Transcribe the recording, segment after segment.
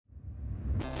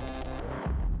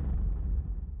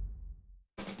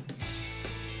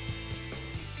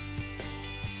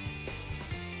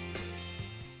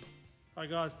Hi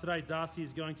guys, today Darcy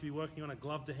is going to be working on a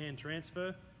glove to hand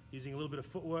transfer using a little bit of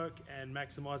footwork and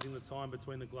maximising the time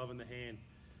between the glove and the hand.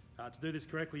 To do this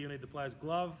correctly, you'll need the player's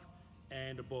glove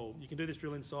and a ball. You can do this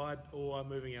drill inside or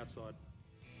moving outside.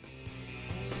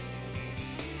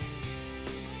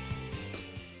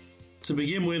 To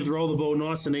begin with, roll the ball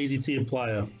nice and easy to your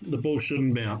player. The ball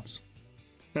shouldn't bounce.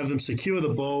 Have them secure the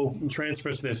ball and transfer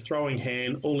it to their throwing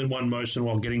hand all in one motion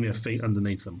while getting their feet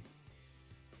underneath them.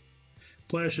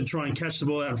 Players should try and catch the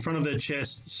ball out in front of their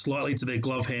chest, slightly to their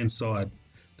glove hand side.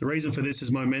 The reason for this is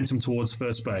momentum towards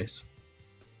first base.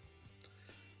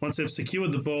 Once they've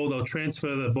secured the ball, they'll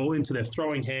transfer the ball into their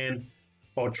throwing hand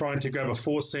while trying to grab a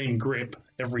four-seam grip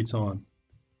every time.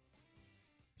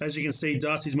 As you can see,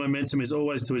 Darcy's momentum is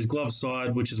always to his glove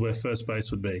side, which is where first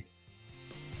base would be.